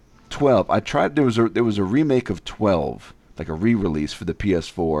 12. I tried. There was a remake of 12, like a re-release for the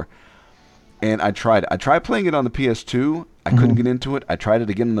PS4, and I tried playing it on the PS2. I couldn't get into it. I tried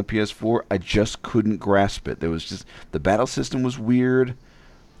it again on the PS4. I just couldn't grasp it. There was just the battle system was weird.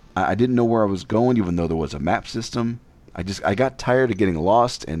 I didn't know where I was going, even though there was a map system. I got tired of getting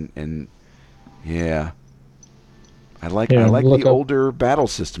lost, and yeah. I like the older battle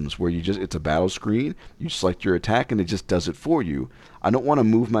systems where it's a battle screen. You select your attack and it just does it for you. I don't want to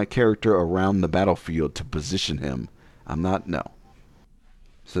move my character around the battlefield to position him. No.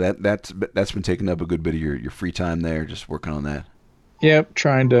 So that's been taking up a good bit of your free time there, just working on that. Yep,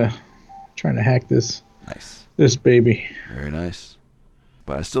 trying to hack this. Nice. This baby. Very nice.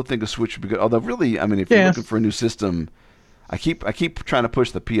 But I still think a Switch would be good. Although really, I mean, if you're looking for a new system, I keep trying to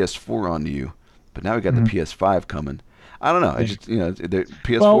push the PS4 onto you, but now we got the PS5 coming. I don't know. I just the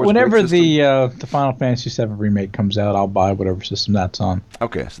PS4. Well, whenever the Final Fantasy VII remake comes out, I'll buy whatever system that's on.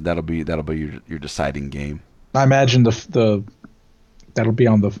 Okay, so that'll be your deciding game. I imagine the That'll be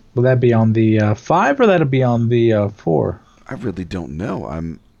on the. Will that be on the 5 or that'll be on the 4? I really don't know.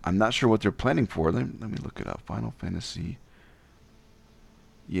 I'm not sure what they're planning for. Let me look it up. Final Fantasy.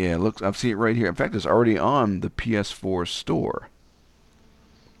 Yeah, look, I've seen it right here. In fact, it's already on the PS4 store.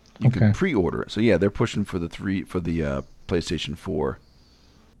 You can pre-order it. So yeah, they're pushing for the PlayStation 4.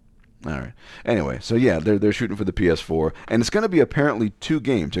 All right. Anyway, so yeah, they're shooting for the PS4, and it's going to be apparently 2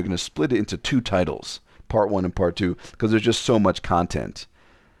 games. They're going to split it into 2 titles, Part 1 and Part 2, because there's just so much content.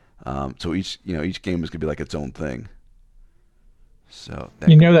 So each game is going to be like its own thing. So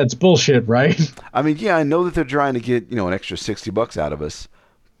that's bullshit, right? I mean, yeah, I know that they're trying to get an extra $60 out of us,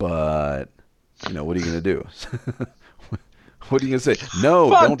 but what are you going to do? What are you going to say? No,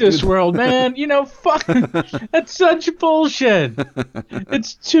 fuck don't this do world, man. Fuck. That's such bullshit.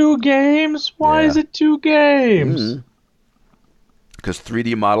 It's 2 games. Why is it 2 games? Because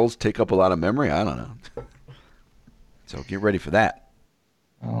 3D models take up a lot of memory. I don't know. So get ready for that.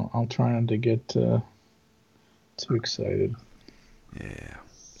 I'll try not to get too excited. Yeah.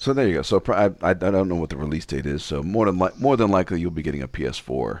 So there you go. So I don't know what the release date is. So more than likely you'll be getting a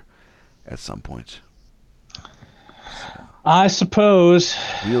PS4 at some point. I suppose.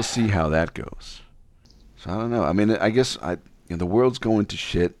 We'll see how that goes. So I don't know. I mean, I guess the world's going to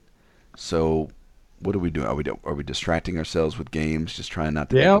shit. So what do we do? Are we distracting ourselves with games, just trying not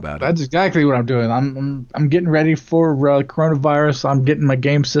to think about it? That's exactly what I'm doing. I'm getting ready for coronavirus. I'm getting my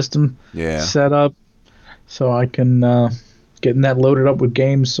game system set up so I can getting that loaded up with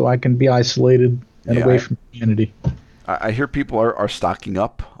games so I can be isolated and away from community. I hear people are stocking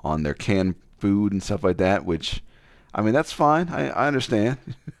up on their canned food and stuff like that, which, I mean, that's fine. I understand.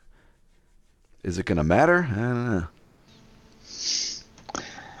 Is it going to matter? I don't know.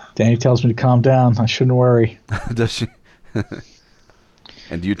 Danny tells me to calm down. I shouldn't worry. Does she?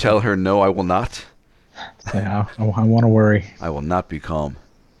 And do you tell her, no, I will not? I want to worry. I will not be calm.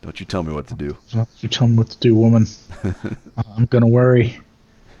 Don't you tell me what to do. Don't you tell me what to do, woman. I'm going to worry.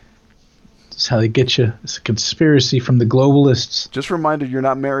 That's how they get you. It's a conspiracy from the globalists. Just a reminder, you're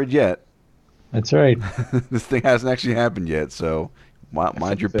not married yet. That's right. This thing hasn't actually happened yet, so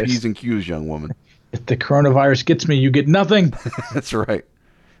mind your P's and Q's, young woman. If the coronavirus gets me, you get nothing. That's right.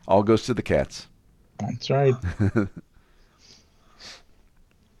 All goes to the cats. That's right. I don't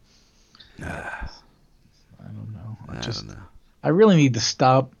know. I don't know. I really need to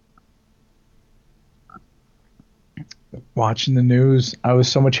stop watching the news. I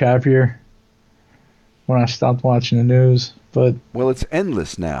was so much happier when I stopped watching the news, but it's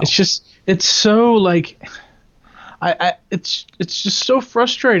endless now. It's so like it's just so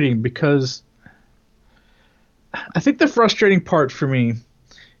frustrating because I think the frustrating part for me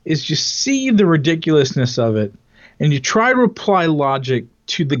is you see the ridiculousness of it and you try to apply logic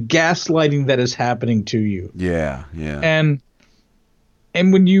to the gaslighting that is happening to you. Yeah, yeah.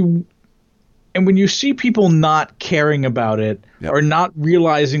 And when you see people not caring about it or not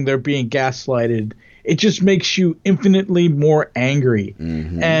realizing they're being gaslighted, it just makes you infinitely more angry.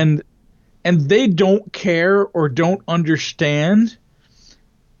 Mm-hmm. And they don't care or don't understand,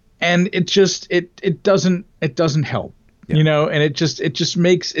 and it doesn't help. And it just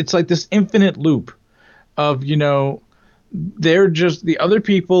makes it's like this infinite loop of they're just the other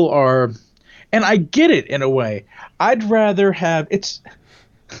people are, and I get it in a way. I'd rather have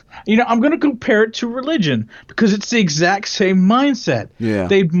I'm going to compare it to religion because it's the exact same mindset. Yeah.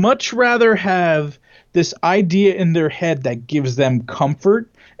 They'd much rather have this idea in their head that gives them comfort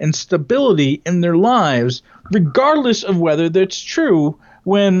and stability in their lives, regardless of whether that's true,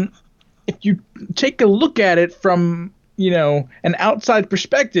 when if you take a look at it from an outside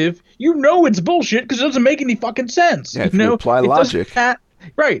perspective, it's bullshit because it doesn't make any fucking sense. Yeah, if you apply logic.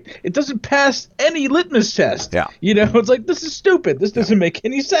 Right. It doesn't pass any litmus test. Yeah. It's like, this is stupid. This doesn't make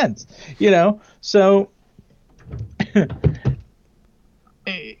any sense. So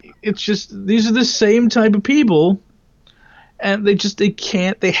it's just, these are the same type of people, and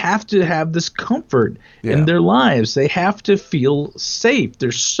they have to have this comfort in their lives. They have to feel safe.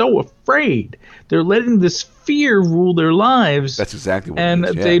 They're so afraid. They're letting this fear rule their lives. That's exactly what it is. And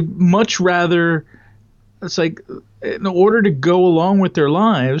they'd much rather, it's like, in order to go along with their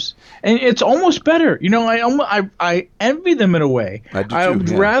lives, and it's almost better. I envy them in a way. I do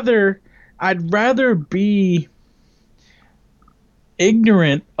too, I'd rather be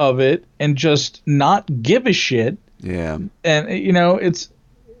ignorant of it and just not give a shit. Yeah. And it's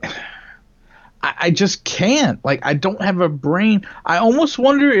I just can't. Like, I don't have a brain. I almost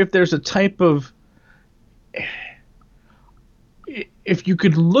wonder if there's a type of, if you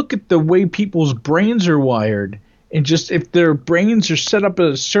could look at the way people's brains are wired, and just if their brains are set up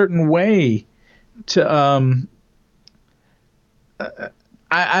a certain way to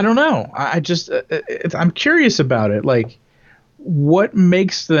I don't know. I just I'm curious about it. Like, what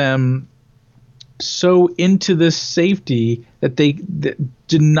makes them so into this safety that they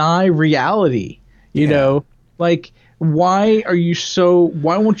deny reality? You know, like, why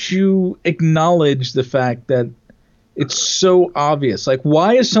won't you acknowledge the fact that it's so obvious? Like,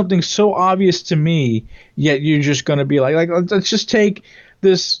 why is something so obvious to me, yet you're just going to be like, let's just take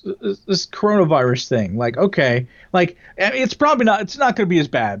this coronavirus thing. Like, okay, like, it's not going to be as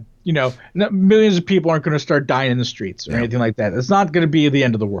bad. You know, millions of people aren't going to start dying in the streets or anything like that. It's not going to be the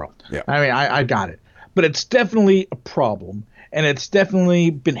end of the world. Yeah. I mean, I got it. But it's definitely a problem, and it's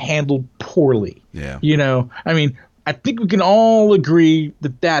definitely been handled poorly. Yeah. You know, I mean, I think we can all agree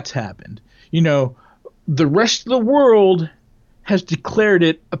that that's happened. You know, the rest of the world has declared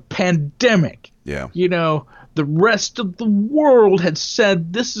it a pandemic. Yeah. You know, the rest of the world had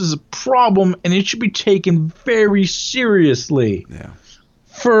said this is a problem and it should be taken very seriously. Yeah.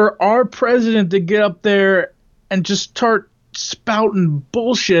 For our president to get up there and just start spouting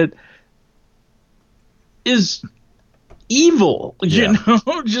bullshit is evil. You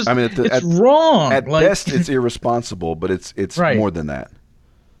know, just, I mean, it's wrong. At best, it's irresponsible, but it's right. More than that.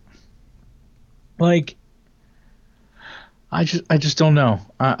 Like, I just don't know.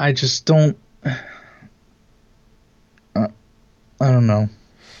 I just don't. I don't know.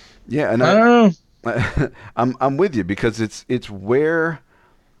 Yeah, and I don't know. I'm with you, because it's where.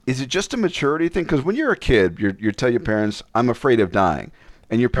 Is it just a maturity thing? Because when you're a kid, you tell your parents, "I'm afraid of dying,"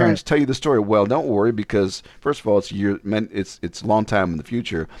 and your parents tell you the story. Well, don't worry, because first of all, it's a long time in the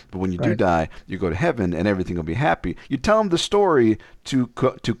future. But when you do die, you go to heaven, and everything will be happy. You tell them the story to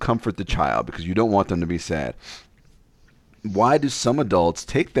comfort the child, because you don't want them to be sad. Why do some adults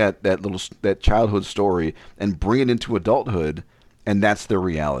take that childhood story and bring it into adulthood, and that's their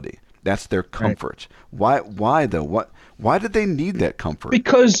reality? That's their comfort. Right. Why though? Why did they need that comfort?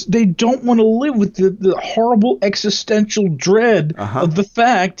 Because they don't want to live with the horrible existential dread of the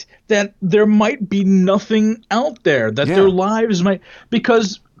fact that there might be nothing out there, that their lives might,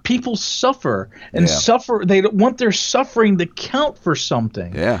 because people suffer and suffer. They don't want their suffering to count for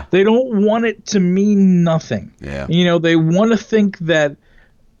something. Yeah. They don't want it to mean nothing. Yeah. You know, they want to think that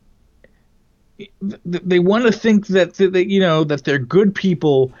that they're good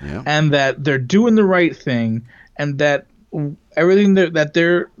people and that they're doing the right thing, and that everything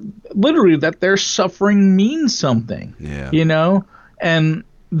that their suffering means something. Yeah. You know, and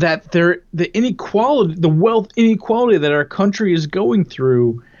that the inequality, the wealth inequality that our country is going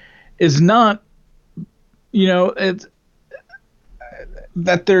through is not, you know, it's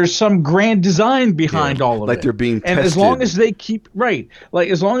that there's some grand design behind all of it. Like they're being tested. And as long as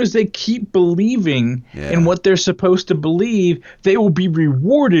they keep believing in what they're supposed to believe, they will be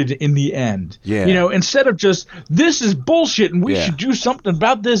rewarded in the end. Yeah. You know, instead of just, this is bullshit and we should do something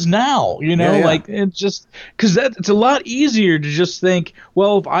about this now, you know, like, it's just, because it's a lot easier to just think,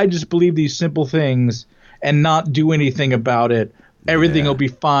 well, if I just believe these simple things and not do anything about it, everything will be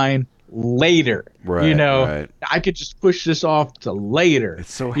fine later. Right, you know, I could just push this off to later.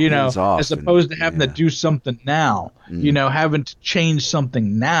 It's so you know, hands-off, as opposed to having to do something now. You know, having to change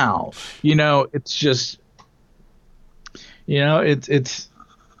something now. You know, it's just, you know, it's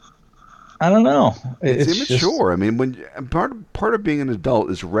I don't know. It's immature. Just, I mean, part of being an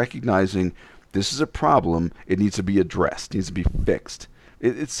adult is recognizing this is a problem. It needs to be addressed. It needs to be fixed.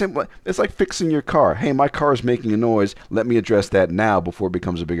 It's simple. It's like fixing your car. Hey, my car is making a noise. Let me address that now before it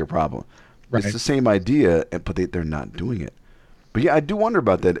becomes a bigger problem. Right. It's the same idea, but they're not doing it. But yeah, I do wonder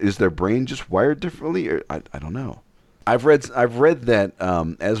about that. Is their brain just wired differently? Or, I don't know. I've read that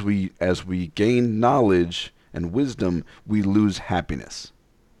as we gain knowledge and wisdom, we lose happiness.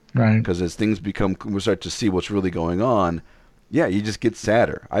 Right. Because as things we start to see what's really going on. Yeah, you just get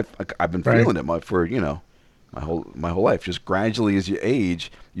sadder. I've been feeling it for my whole life. Just gradually, as you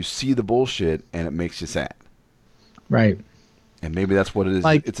age, you see the bullshit, and it makes you sad. Right. And maybe that's what it is.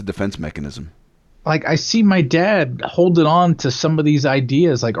 Like, it's a defense mechanism. Like, I see my dad holding on to some of these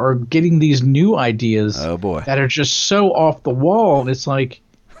ideas, like, or getting these new ideas. Oh boy. That are just so off the wall. It's like,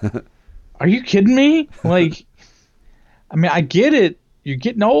 are you kidding me? Like, I mean, I get it. You're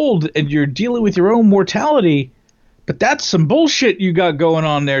getting old and you're dealing with your own mortality, but that's some bullshit you got going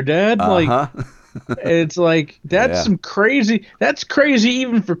on there, Dad. Like, it's like, that's some crazy. That's crazy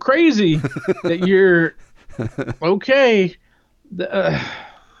even for crazy that you're okay.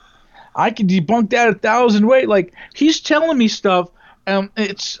 I can debunk that 1,000 ways. Like, he's telling me stuff. I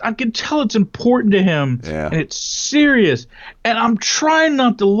can tell it's important to him, and it's serious. And I'm trying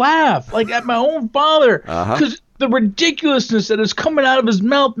not to laugh, like, at my own father, the ridiculousness that is coming out of his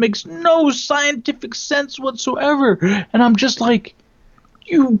mouth makes no scientific sense whatsoever. And I'm just like,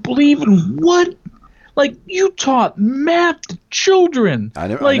 you believe in what? Like, you taught math to children. I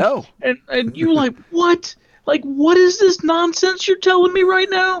know. And you like, what? Like, what is this nonsense you're telling me right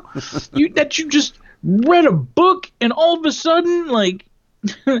now? That you just read a book and all of a sudden, like,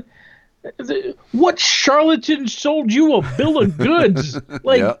 what charlatan sold you a bill of goods?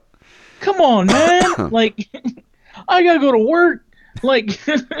 Like, yep. Come on, man. Like, I gotta go to work. Like,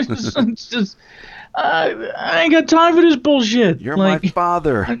 it's just, I ain't got time for this bullshit. You're like, my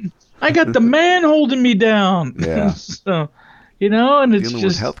father. I got the man holding me down. Yeah. So, and it's dealing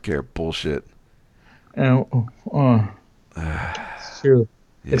just with healthcare bullshit. It's true.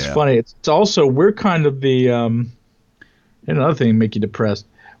 Yeah. It's funny. It's also, we're kind of the another thing to make you depressed.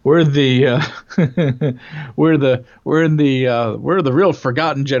 We're the we're the real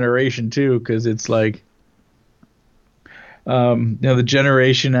forgotten generation too, because it's like the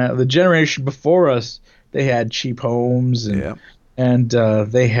generation before us, they had cheap homes and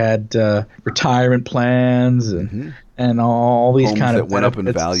they had retirement plans and all these homes kind that of went up in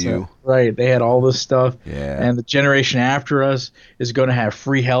benefits. value. Right, they had all this stuff. Yeah. And the generation after us is going to have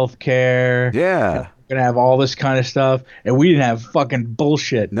free health care. Yeah. Gonna have all this kind of stuff, and we didn't have fucking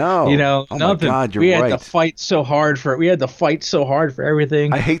bullshit. No, nothing. My God, we had to fight so hard for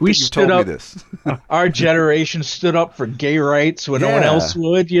everything. I hate that you told me this. Our generation stood up for gay rights when no one else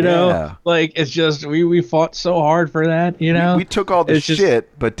would. Like, it's just we fought so hard for that. We took all the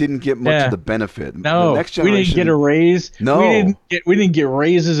shit, but didn't get much of the benefit. No, the next generation, we didn't get a raise. No, we didn't get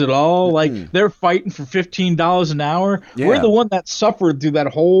raises at all. Like, they're fighting for $15 an hour. Yeah. We're the one that suffered through that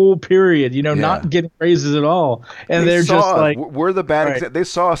whole period. Not getting raises at all, and they're just like, we're the bad example. They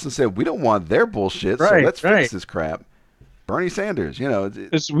saw us and said, we don't want their bullshit, so let's fix this crap. Bernie Sanders, we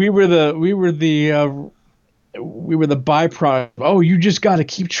were the byproduct. Oh, you just got to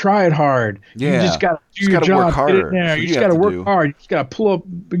keep trying hard. Yeah. You just got to do your job. Work harder. You just got to work hard. You just got to pull up.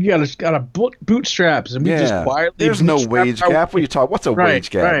 You got to bootstraps, and we just quietly. There's no wage gap. What are you talking? What's a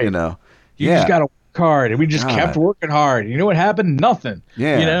wage gap? You just got to work hard, and we just kept working hard. You know what happened? Nothing.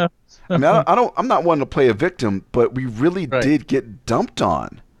 Yeah. I mean, I'm not one to play a victim, but we really did get dumped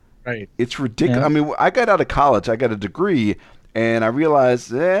on. Right. It's ridiculous. Yeah. I mean, I got out of college, I got a degree, and I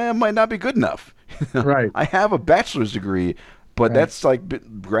realized it might not be good enough. Right. I have a bachelor's degree, but that's like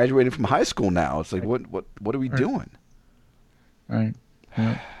graduating from high school now. It's like, what are we doing? Right.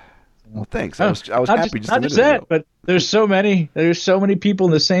 Yeah. Well, thanks. I was happy just a minute ago. But there's so many people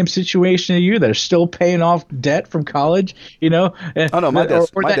in the same situation as you that are still paying off debt from college. Oh no, my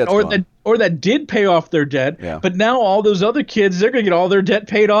dad's gone. Or that did pay off their debt. Yeah. But now all those other kids, they're gonna get all their debt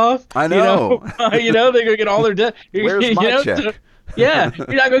paid off. I know. They're gonna get all their debt. Where's my check? Yeah, you're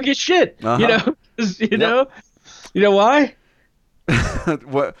not gonna get shit. Uh-huh. You know why?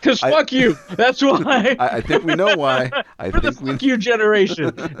 Because fuck you. That's why. I think we know why. We're the fuck you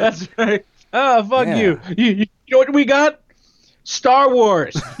generation. That's right. Fuck you. You know what we got? Star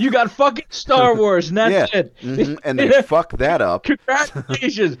Wars. You got fucking Star Wars, and that's it. Mm-hmm. And they fucked that up.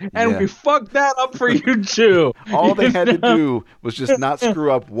 Congratulations. And we fucked that up for you, too. All they had to do was just not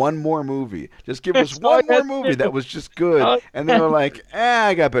screw up one more movie. Just give us one more movie that was just good. And they were like,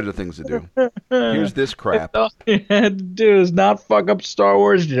 I got better things to do. Here's this crap. All you had to do is not fuck up Star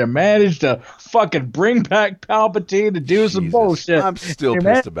Wars. You managed to fucking bring back Palpatine to do some bullshit. I'm still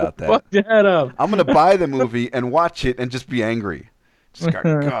pissed about that. Fuck that up. I'm going to buy the movie and watch it and just be angry. Just God,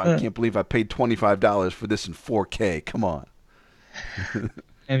 I can't believe I paid $25 for this in 4K. Come on.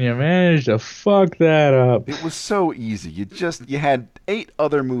 And you managed to fuck that up. It was so easy. You had 8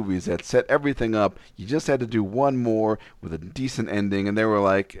 other movies that set everything up. You just had to do one more with a decent ending, and they were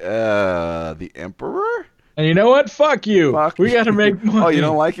like, The Emperor? And you know what? Fuck you. We got to make money. Oh, you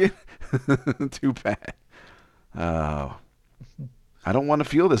don't like it? Too bad. Oh. I don't want to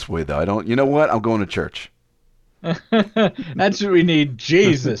feel this way, though. You know what? I'm going to church. That's what we need,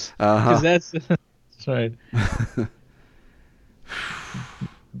 Jesus. Because that's right.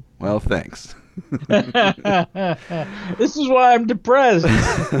 Well, thanks. This is why I'm depressed.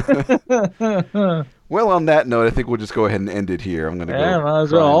 Well, on that note, I think we'll just go ahead and end it here. I'm gonna go. Might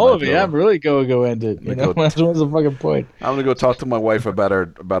as well. All of it. I'm really go end it. What's the fucking point? I'm gonna go talk to my wife about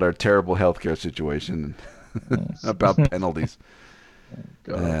our terrible healthcare situation, about penalties.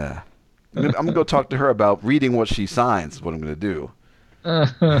 Yeah. I'm gonna go talk to her about reading what she signs. Is what I'm gonna do.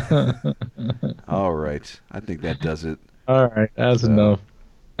 All right, I think that does it. All right, that's enough.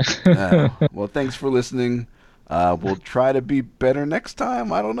 Well, thanks for listening. We'll try to be better next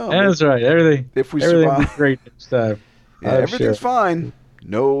time. I don't know. That's right. Everything. If we everything survive, will be great next time. Yeah, everything's fine.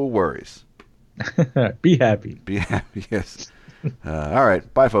 No worries. Be happy. Be happy, yes. All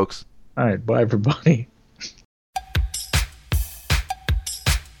right. Bye, folks. All right. Bye, everybody.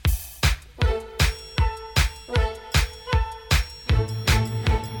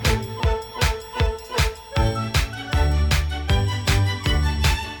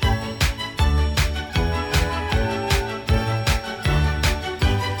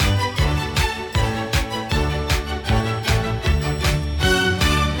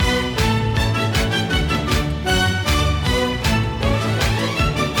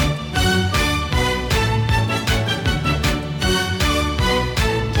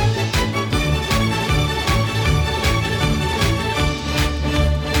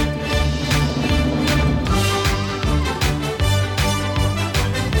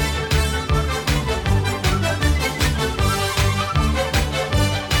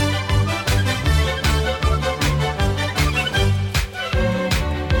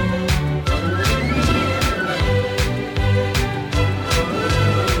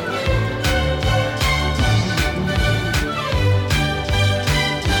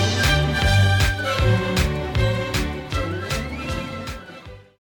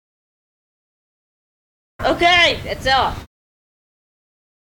 Okay, that's all.